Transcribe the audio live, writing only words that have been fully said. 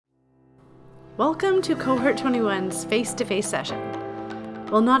Welcome to Cohort 21's face-to-face session.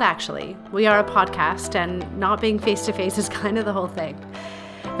 Well, not actually. We are a podcast, and not being face-to-face is kind of the whole thing.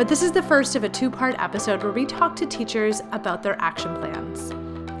 But this is the first of a two-part episode where we talk to teachers about their action plans.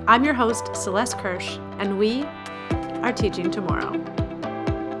 I'm your host, Celeste Kirsch, and we are Teaching Tomorrow.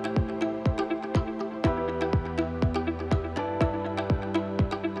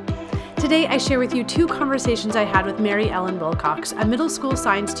 Today, I share with you two conversations I had with Mary Ellen Wilcox, a middle school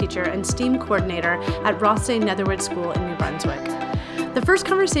science teacher and STEAM coordinator at Rothesay Netherwood School in New Brunswick. The first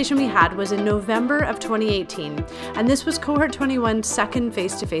conversation we had was in November of 2018, and this was Cohort 21's second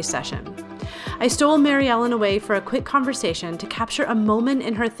face-to-face session. I stole Mary Ellen away for a quick conversation to capture a moment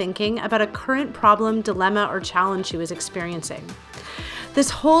in her thinking about a current problem, dilemma, or challenge she was experiencing. This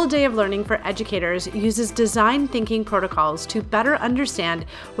whole day of learning for educators uses design thinking protocols to better understand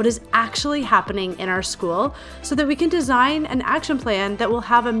what is actually happening in our school so that we can design an action plan that will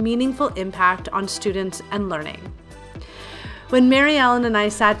have a meaningful impact on students and learning. When Mary Ellen and I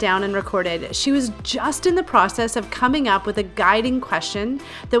sat down and recorded, she was just in the process of coming up with a guiding question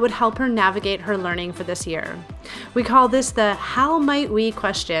that would help her navigate her learning for this year. We call this the "How might we"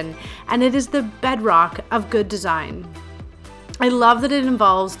 question, and it is the bedrock of good design. I love that it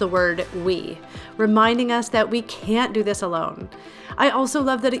involves the word "we," reminding us that we can't do this alone. I also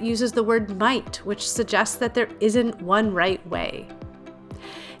love that it uses the word "might," which suggests that there isn't one right way.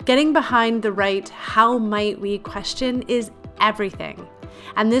 Getting behind the right "how might we" question is everything.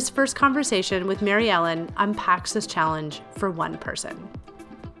 And this first conversation with Mary Ellen unpacks this challenge for one person.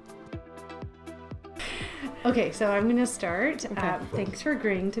 Okay, so I'm going to start. Okay. Thanks for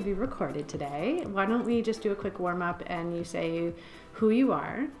agreeing to be recorded today. Why don't we just do a quick warm-up and you say who you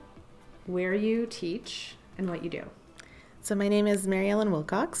are, where you teach, and what you do. So my name is Mary Ellen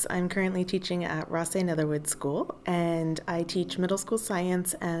Wilcox. I'm currently teaching at Rothesay Netherwood School, and I teach middle school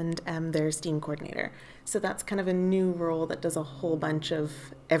science and am their STEAM coordinator. So that's kind of a new role that does a whole bunch of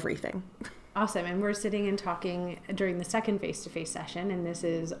everything. Awesome. And we're sitting and talking during the second face-to-face session, and this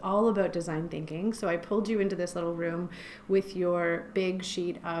is all about design thinking. So I pulled you into this little room with your big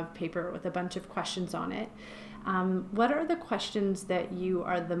sheet of paper with a bunch of questions on it. What are the questions that you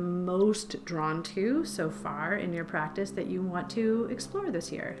are the most drawn to so far in your practice that you want to explore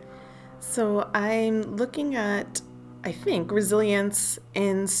this year? So I'm looking at, I think, resilience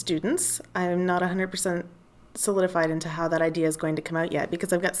in students. I'm not 100% solidified into how that idea is going to come out yet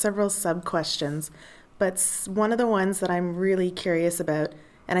because I've got several sub-questions, but one of the ones that I'm really curious about,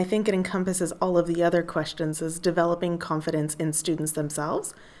 and I think it encompasses all of the other questions, is developing confidence in students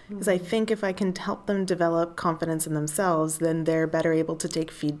themselves. Because I think if I can help them develop confidence in themselves, then they're better able to take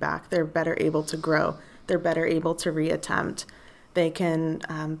feedback, they're better able to grow, they're better able to reattempt. They can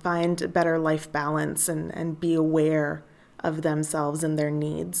find better life balance and be aware of themselves and their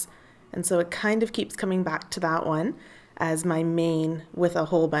needs. And so it kind of keeps coming back to that one as my main, with a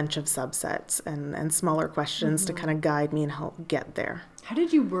whole bunch of subsets and smaller questions to kind of guide me and help get there. How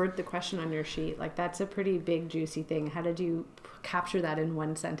did you word the question on your sheet? Like, that's a pretty big, juicy thing. How did you capture that in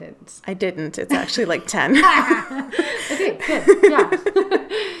one sentence? I didn't. It's actually like 10. Okay, good. Yeah.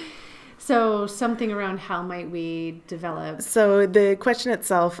 So something around how might we develop? So the question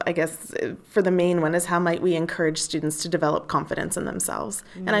itself, I guess, for the main one is how might we encourage students to develop confidence in themselves?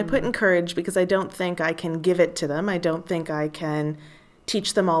 And I put encourage because I don't think I can give it to them. I don't think I can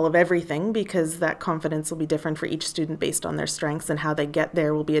teach them all of everything because that confidence will be different for each student based on their strengths, and how they get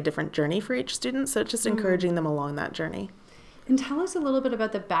there will be a different journey for each student. So it's just encouraging them along that journey. And tell us a little bit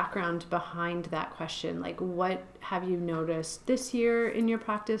about the background behind that question. Like, what have you noticed this year in your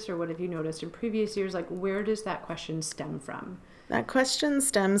practice, or what have you noticed in previous years? Like, where does that question stem from? That question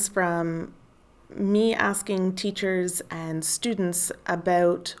stems from me asking teachers and students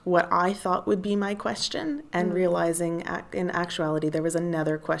about what I thought would be my question, and realizing in actuality there was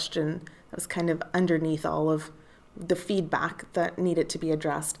another question that was kind of underneath all of the feedback that needed to be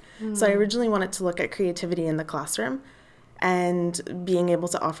addressed. So I originally wanted to look at creativity in the classroom and being able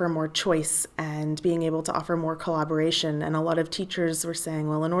to offer more choice and being able to offer more collaboration. And a lot of teachers were saying,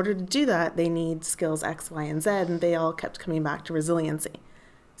 well, in order to do that, they need skills X, Y, and Z, and they all kept coming back to resiliency.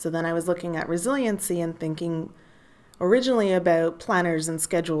 So then I was looking at resiliency and thinking originally about planners and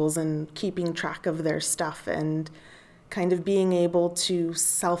schedules and keeping track of their stuff and kind of being able to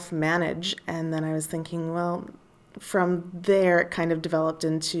self-manage. And then I was thinking, well, from there it kind of developed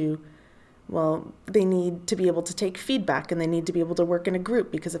into, well, they need to be able to take feedback and they need to be able to work in a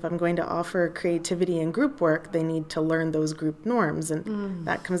group, because if I'm going to offer creativity and group work, they need to learn those group norms. And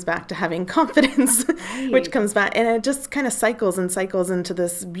that comes back to having confidence, which comes back, and it just kind of cycles and cycles into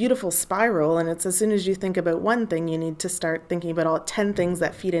this beautiful spiral. And it's as soon as you think about one thing, you need to start thinking about all 10 things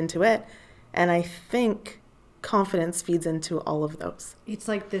that feed into it. And I think confidence feeds into all of those. It's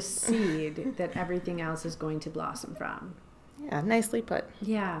like the seed that everything else is going to blossom from. Yeah, nicely put.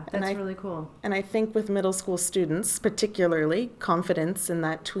 Yeah, that's really cool. And I think with middle school students, particularly, confidence in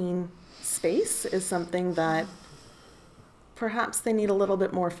that tween space is something that perhaps they need a little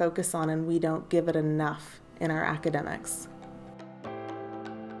bit more focus on, and we don't give it enough in our academics.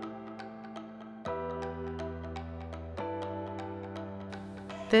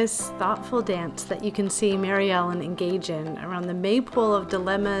 This thoughtful dance that you can see Mary Ellen engage in around the maypole of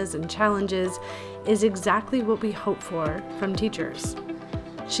dilemmas and challenges is exactly what we hope for from teachers.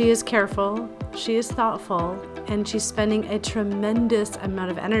 She is careful, she is thoughtful, and she's spending a tremendous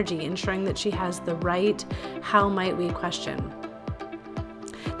amount of energy ensuring that she has the right "how might we" question.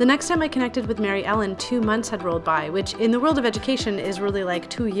 The next time I connected with Mary Ellen, 2 months had rolled by, which in the world of education is really like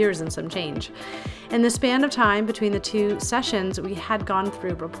 2 years and some change. In the span of time between the 2 sessions, we had gone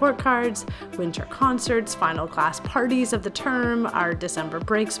through report cards, winter concerts, final class parties of the term, our December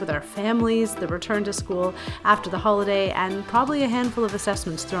breaks with our families, the return to school after the holiday, and probably a handful of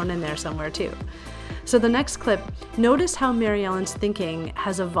assessments thrown in there somewhere too. So the next clip, notice how Mary Ellen's thinking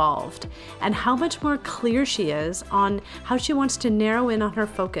has evolved and how much more clear she is on how she wants to narrow in on her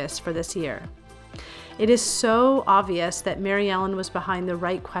focus for this year. It is so obvious that Mary Ellen was behind the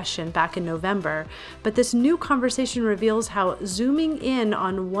right question back in November, but this new conversation reveals how zooming in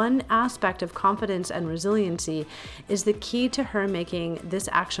on one aspect of confidence and resiliency is the key to her making this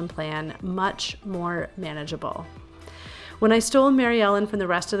action plan much more manageable. When I stole Mary Ellen from the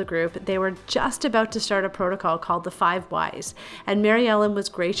rest of the group, they were just about to start a protocol called the 5 Whys, and Mary Ellen was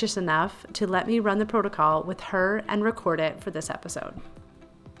gracious enough to let me run the protocol with her and record it for this episode.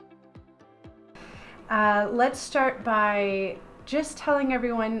 Let's start by just telling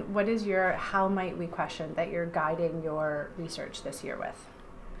everyone what is your "how might we" question that you're guiding your research this year with.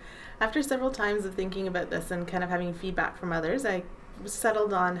 After several times of thinking about this and kind of having feedback from others, I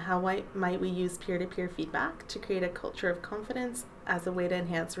settled on how might we use peer-to-peer feedback to create a culture of confidence as a way to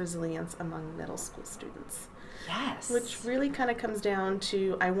enhance resilience among middle school students. Yes. Which really kind of comes down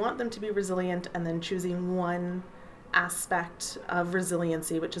to, I want them to be resilient, and then choosing one aspect of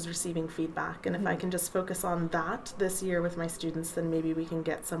resiliency, which is receiving feedback. And if I can just focus on that this year with my students, then maybe we can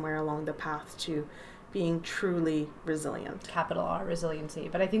get somewhere along the path to being truly resilient. Capital R, resiliency.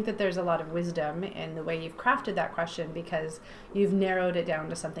 But I think that there's a lot of wisdom in the way you've crafted that question because you've narrowed it down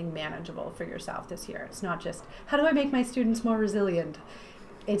to something manageable for yourself this year. It's not just, how do I make my students more resilient?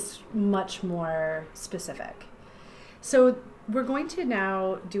 It's much more specific. So we're going to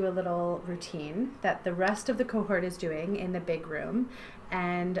now do a little routine that the rest of the cohort is doing in the big room.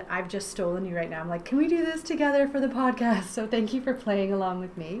 And I've just stolen you right now. I'm like, can we do this together for the podcast? So thank you for playing along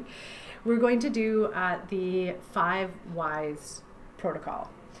with me. We're going to do the 5 Whys protocol.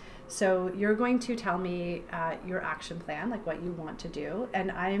 So you're going to tell me your action plan, like what you want to do,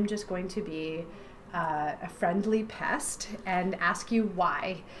 and I am just going to be a friendly pest and ask you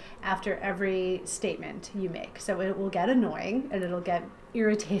why after every statement you make. So it will get annoying and it'll get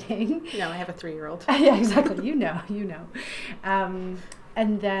irritating. No, I have a 3-year-old. Yeah, exactly. You know.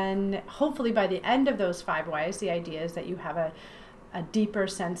 And then hopefully by the end of those 5 Whys, the idea is that you have a deeper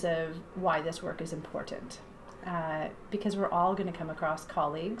sense of why this work is important. Because we're all going to come across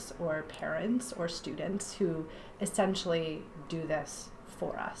colleagues or parents or students who essentially do this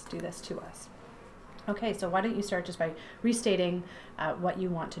for us, do this to us. Okay, so why don't you start just by restating what you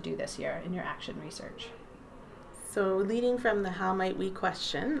want to do this year in your action research. So leading from the how might we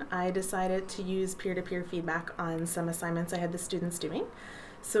question, I decided to use peer-to-peer feedback on some assignments I had the students doing.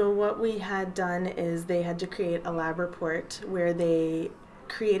 So what we had done is they had to create a lab report where they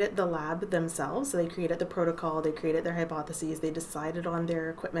created the lab themselves. So they created the protocol, they created their hypotheses, they decided on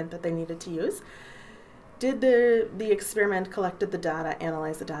their equipment that they needed to use, did the experiment, collected the data,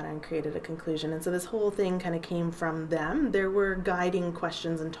 analyzed the data, and created a conclusion. And so this whole thing kind of came from them. There were guiding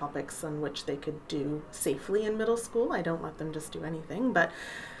questions and topics on which they could do safely in middle school. I don't let them just do anything, but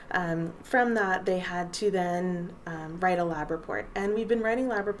from that, they had to then write a lab report. And we've been writing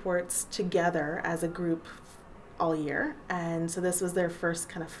lab reports together as a group all year. And so this was their first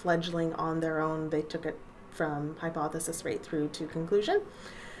kind of fledgling on their own. They took it from hypothesis right through to conclusion.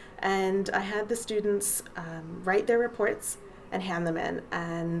 And I had the students write their reports and hand them in.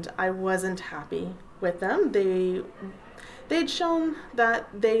 And I wasn't happy with them. They'd shown that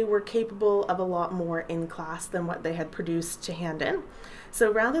they were capable of a lot more in class than what they had produced to hand in. So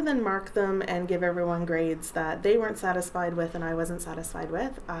rather than mark them and give everyone grades that they weren't satisfied with and I wasn't satisfied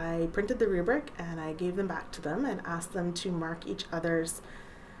with, I printed the rubric and I gave them back to them and asked them to mark each other's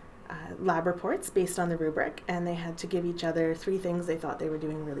lab reports based on the rubric, and they had to give each other 3 things they thought they were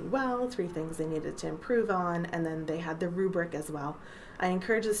doing really well, 3 things they needed to improve on, and then they had the rubric as well. I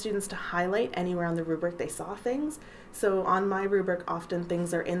encourage the students to highlight anywhere on the rubric they saw things. So on my rubric, often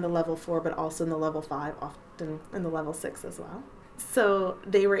things are in the level 4, but also in the level 5, often in the level 6 as well. So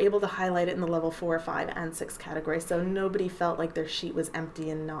they were able to highlight it in the level 4, 5, and 6 category. So nobody felt like their sheet was empty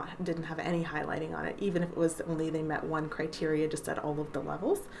and didn't have any highlighting on it, even if it was only they met one criteria just at all of the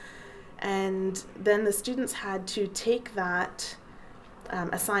levels. And then the students had to take that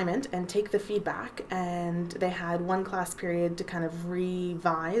assignment and take the feedback, and they had 1 class period to kind of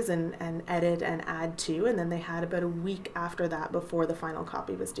revise and edit and add to, and then they had about a week after that before the final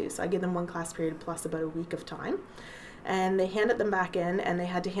copy was due. So I gave them 1 class period plus about a week of time. And they handed them back in, and they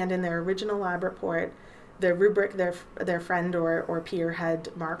had to hand in their original lab report, the rubric their friend or peer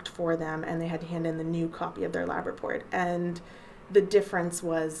had marked for them, and they had to hand in the new copy of their lab report. And the difference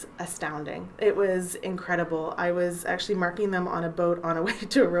was astounding. It was incredible. I was actually marking them on a boat on a way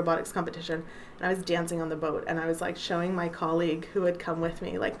to a robotics competition, and I was dancing on the boat, and I was like showing my colleague who had come with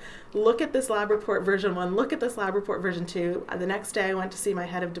me, like, look at this lab report version 1, look at this lab report version 2. The next day I went to see my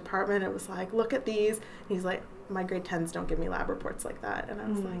head of department. It was like, look at these. And he's like, my grade 10s don't give me lab reports like that. And I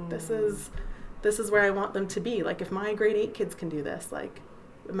was like, this is where I want them to be. Like, if my grade 8 kids can do this, like,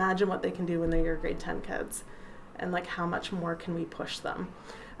 imagine what they can do when they're your grade 10 kids. And like, how much more can we push them?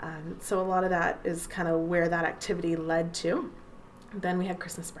 So a lot of that is kind of where that activity led to. Then we had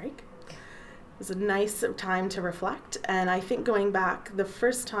Christmas break. It was a nice time to reflect. And I think going back, the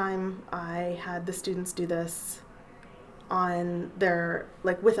first time I had the students do this on their,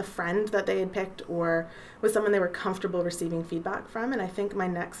 like, with a friend that they had picked or with someone they were comfortable receiving feedback from. And I think my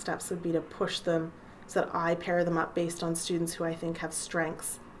next steps would be to push them so that I pair them up based on students who I think have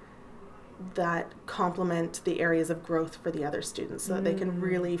strengths that complement the areas of growth for the other students, so that they can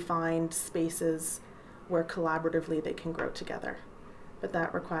really find spaces where collaboratively they can grow together. But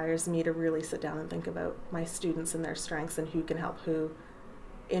that requires me to really sit down and think about my students and their strengths and who can help who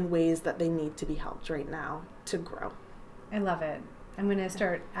in ways that they need to be helped right now to grow. I love it. I'm going to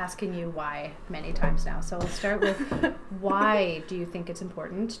start asking you why many times now. So we'll start with why do you think it's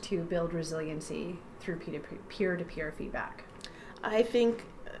important to build resiliency through peer-to-peer feedback? I think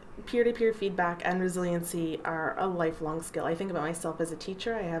peer-to-peer feedback and resiliency are a lifelong skill. I think about myself as a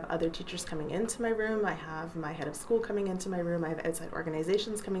teacher. I have other teachers coming into my room. I have my head of school coming into my room. I have outside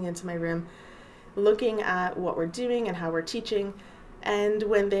organizations coming into my room, looking at what we're doing and how we're teaching. And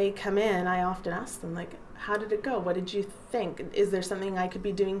when they come in, I often ask them, like, how did it go? What did you think? Is there something I could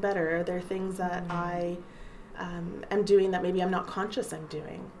be doing better? Are there things that I am doing that maybe I'm not conscious I'm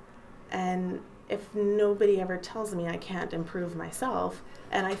doing? And if nobody ever tells me I can't improve myself,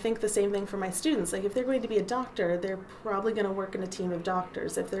 and I think the same thing for my students, like, if they're going to be a doctor, they're probably going to work in a team of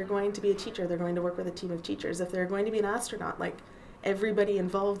doctors. If they're going to be a teacher, they're going to work with a team of teachers. If they're going to be an astronaut, like, everybody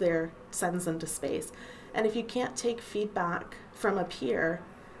involved there sends them to space. And if you can't take feedback from a peer,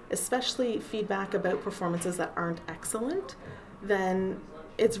 especially feedback about performances that aren't excellent, then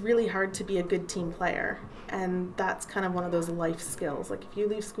it's really hard to be a good team player. And that's kind of one of those life skills. Like, if you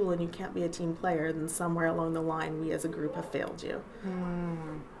leave school and you can't be a team player, then somewhere along the line, we as a group have failed you.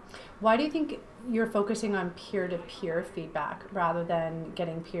 Why do you think you're focusing on peer-to-peer feedback rather than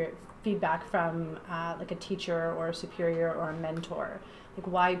getting peer feedback from like a teacher or a superior or a mentor? Like,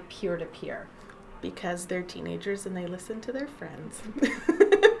 why peer-to-peer? Because they're teenagers and they listen to their friends.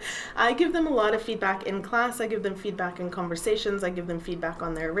 I give them a lot of feedback in class. I give them feedback in conversations. I give them feedback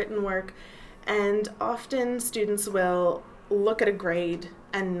on their written work. And often students will look at a grade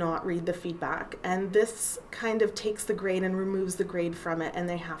and not read the feedback. And this kind of takes the grade and removes the grade from it, and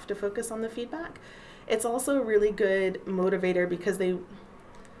they have to focus on the feedback. It's also a really good motivator because they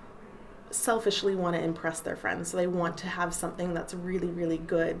selfishly want to impress their friends. So they want to have something that's really, really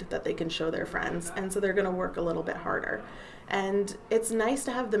good that they can show their friends. And so they're going to work a little bit harder. And it's nice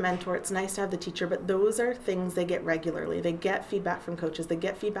to have the mentor, it's nice to have the teacher, but those are things they get regularly. They get feedback from coaches, they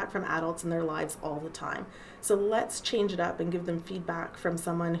get feedback from adults in their lives all the time. So let's change it up and give them feedback from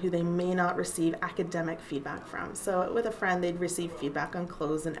someone who they may not receive academic feedback from. So with a friend, they'd receive feedback on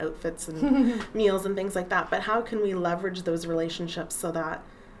clothes and outfits and meals and things like that. But how can we leverage those relationships so that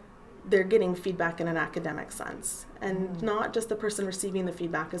they're getting feedback in an academic sense, and not just the person receiving the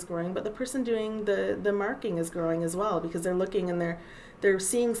feedback is growing, but the person doing the marking is growing as well, because they're looking and they're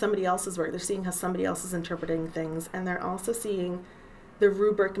seeing somebody else's work, they're seeing how somebody else is interpreting things, and they're also seeing the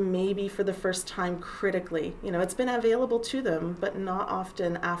rubric maybe for the first time critically. It's been available to them, but not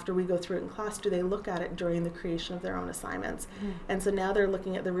often after we go through it in class do they look at it during the creation of their own assignments. And so now they're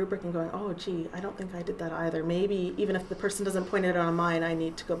looking at the rubric and going, oh, gee, I don't think I did that either. Maybe even if the person doesn't point it out on mine, I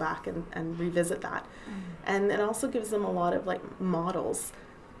need to go back and revisit that. And it also gives them a lot of models.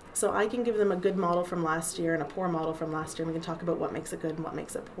 So I can give them a good model from last year and a poor model from last year, and we can talk about what makes it good and what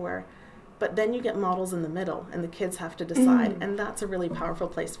makes it poor. But then you get models in the middle, and the kids have to decide, and that's a really powerful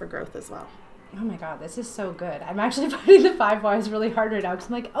place for growth as well. Oh my God, this is so good. I'm actually finding the 5 whys really hard right now because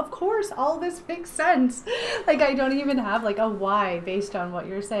I'm of course, all this makes sense. I don't even have a why based on what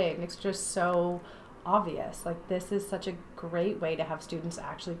you're saying. It's just so obvious. This is such a great way to have students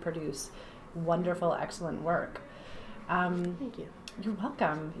actually produce wonderful, excellent work. Thank you. You're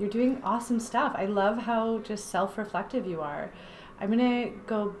welcome. You're doing awesome stuff. I love how just self-reflective you are. I'm going to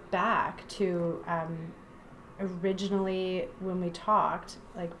go back to originally when we talked,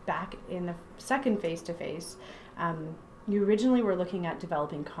 back in the second face-to-face, you originally were looking at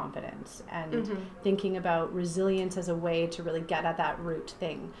developing confidence and thinking about resilience as a way to really get at that root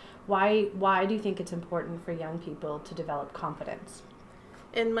thing. Why do you think it's important for young people to develop confidence?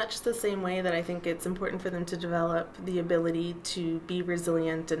 In much the same way that I think it's important for them to develop the ability to be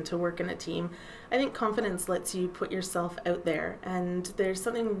resilient and to work in a team, I think confidence lets you put yourself out there. And there's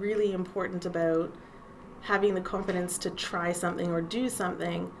something really important about having the confidence to try something or do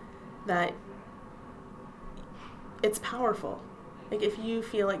something that it's powerful. If you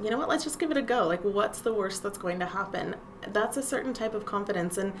feel you know what, let's just give it a go. What's the worst that's going to happen? That's a certain type of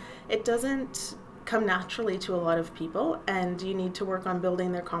confidence, and it doesn't come naturally to a lot of people, and you need to work on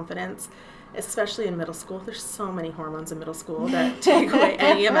building their confidence, especially in middle school. There's so many hormones in middle school that take away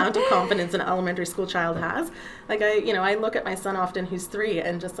any amount of confidence an elementary school child has. I look at my son often, who's 3,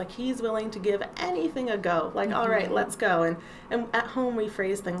 and just he's willing to give anything a go. All right, let's go. And at home we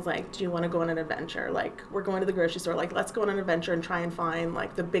phrase things do you want to go on an adventure? We're going to the grocery store, let's go on an adventure and try and find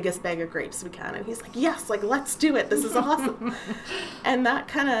the biggest bag of grapes we can. And he's yes, let's do it. This is awesome. And that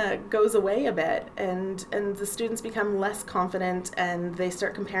kind of goes away a bit, and the students become less confident, and they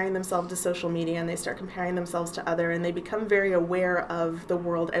start comparing themselves to social media, and they start comparing themselves to other, and they become very aware of the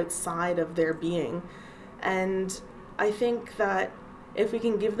world outside of their being. And I think that if we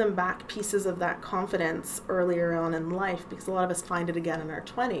can give them back pieces of that confidence earlier on in life, because a lot of us find it again in our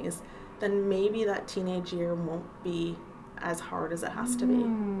 20s, then maybe that teenage year won't be as hard as it has to be.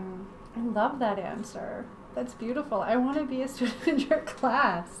 I love that answer. That's beautiful. I want to be a student in your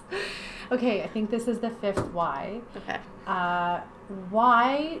class. Okay, I think this is the 5th why. Okay.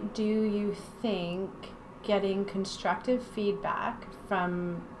 Why do you think getting constructive feedback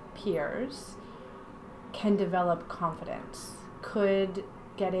from peers can develop confidence? Could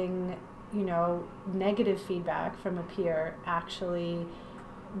getting, negative feedback from a peer actually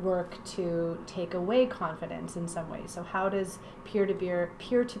work to take away confidence in some way? So how does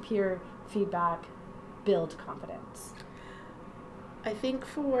peer-to-peer feedback build confidence? I think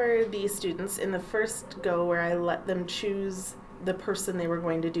for these students, in the first go where I let them choose the person they were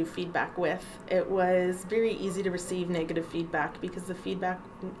going to do feedback with, it was very easy to receive negative feedback, because the feedback,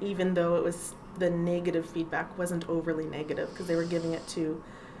 even though it was the negative feedback, wasn't overly negative, because they were giving it to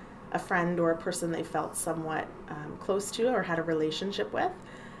a friend or a person they felt somewhat close to or had a relationship with.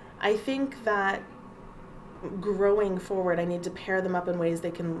 I think that growing forward, I need to pair them up in ways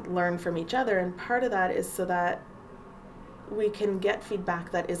they can learn from each other, and part of that is so that we can get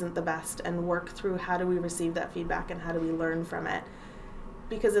feedback that isn't the best and work through how do we receive that feedback and how do we learn from it.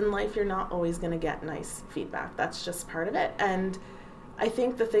 Because in life, you're not always going to get nice feedback. That's just part of it. And I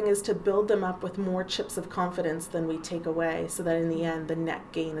think the thing is to build them up with more chips of confidence than we take away, so that in the end, the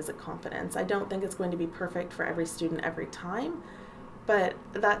net gain is a confidence. I don't think it's going to be perfect for every student every time, but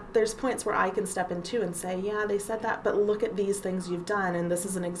that there's points where I can step into and say, yeah, they said that, but look at these things you've done, and this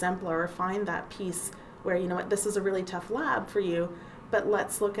is an exemplar, or find that piece where, you know what, this is a really tough lab for you, but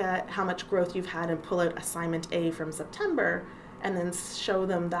let's look at how much growth you've had and pull out assignment A from September, and then show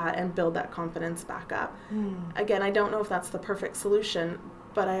them that and build that confidence back up. Again, I don't know if that's the perfect solution,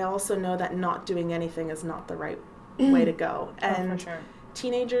 but I also know that not doing anything is not the right way to go. And for sure.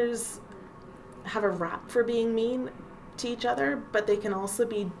 Teenagers have a rap for being mean to each other, but they can also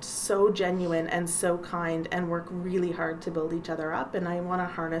be so genuine and so kind and work really hard to build each other up, and I want to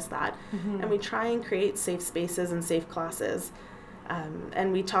harness that. And we try and create safe spaces and safe classes,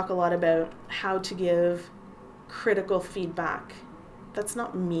 and we talk a lot about how to give critical feedback that's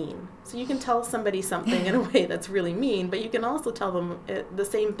not mean. So you can tell somebody something in a way that's really mean, but you can also tell them the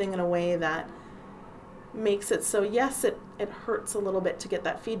same thing in a way that makes it so, yes, it hurts a little bit to get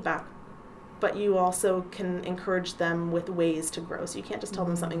that feedback, but you also can encourage them with ways to grow. So you can't just tell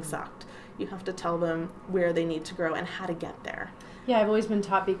them something sucked. You have to tell them where they need to grow and how to get there. Yeah, I've always been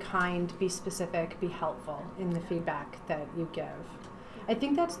taught be kind, be specific, be helpful in the feedback that you give. I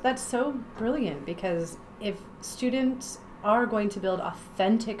think that's so brilliant, because if students are going to build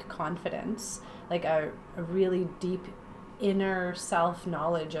authentic confidence, like a really deep inner self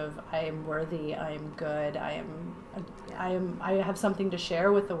knowledge of I am worthy, I am good, I have something to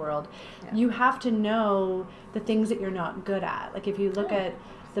share with the world. Yeah. You have to know the things that you're not good at. Like if you look at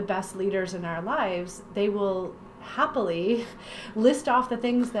the best leaders in our lives, they will happily list off the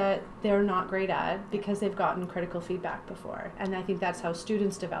things that they're not great at because they've gotten critical feedback before. And I think that's how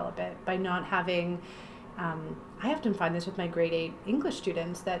students develop it, by not having I often find this with my grade 8 English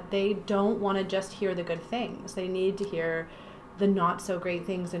students, that they don't want to just hear the good things. They need to hear the not so great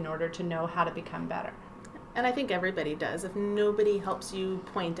things in order to know how to become better. And I think everybody does. If nobody helps you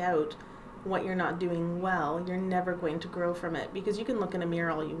point out what you're not doing well, you're never going to grow from it, because you can look in a mirror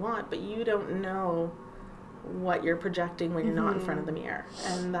all you want, but you don't know what you're projecting when you're not in front of the mirror.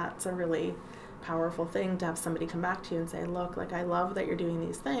 And that's a really powerful thing, to have somebody come back to you and say, look, like, I love that you're doing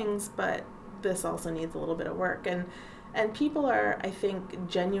these things, but this also needs a little bit of work. And people are, I think,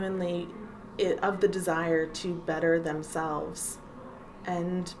 genuinely of the desire to better themselves.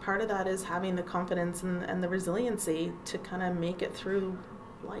 And part of that is having the confidence and the resiliency to kind of make it through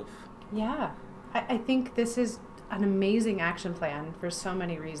life. Yeah. I think this is an amazing action plan for so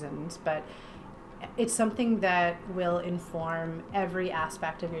many reasons, but it's something that will inform every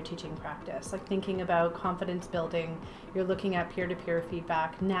aspect of your teaching practice. Like thinking about confidence building, you're looking at peer-to-peer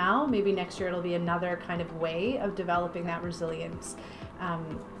feedback. Now, maybe next year it'll be another kind of way of developing that resilience.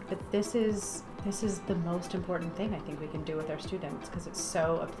 But this is the most important thing I think we can do with our students, because it's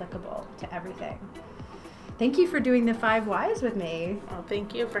so applicable to everything. Thank you for doing the 5 whys with me. Oh,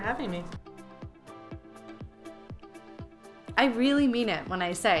 thank you for having me. I really mean it when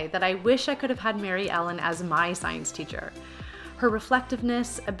I say that I wish I could have had Mary Ellen as my science teacher. Her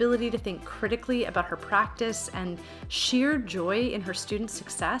reflectiveness, ability to think critically about her practice, and sheer joy in her students'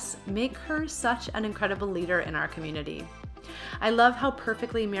 success make her such an incredible leader in our community. I love how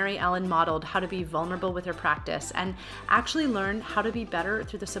perfectly Mary Ellen modeled how to be vulnerable with her practice and actually learn how to be better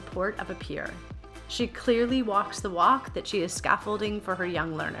through the support of a peer. She clearly walks the walk that she is scaffolding for her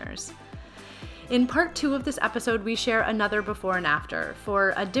young learners. In part 2 of this episode, we share another before and after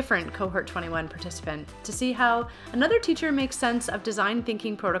for a different Cohort 21 participant to see how another teacher makes sense of design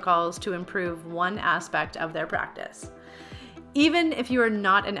thinking protocols to improve one aspect of their practice. Even if you are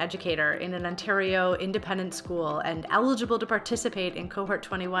not an educator in an Ontario independent school and eligible to participate in Cohort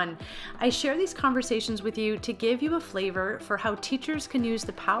 21, I share these conversations with you to give you a flavor for how teachers can use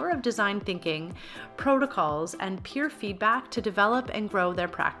the power of design thinking, protocols, and peer feedback to develop and grow their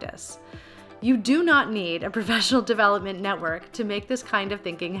practice. You do not need a professional development network to make this kind of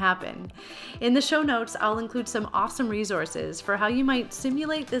thinking happen. In the show notes, I'll include some awesome resources for how you might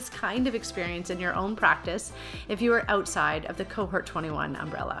simulate this kind of experience in your own practice if you are outside of the Cohort 21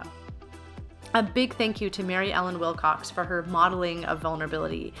 umbrella. A big thank you to Mary Ellen Wilcox for her modeling of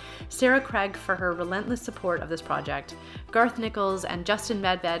vulnerability, Sarah Craig for her relentless support of this project, Garth Nichols and Justin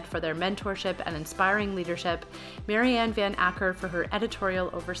Medved for their mentorship and inspiring leadership, Marianne Van Acker for her editorial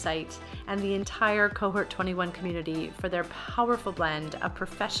oversight, and the entire Cohort 21 community for their powerful blend of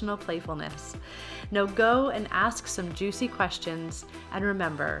professional playfulness. Now go and ask some juicy questions, and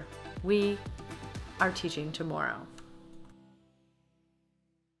remember, we are teaching tomorrow.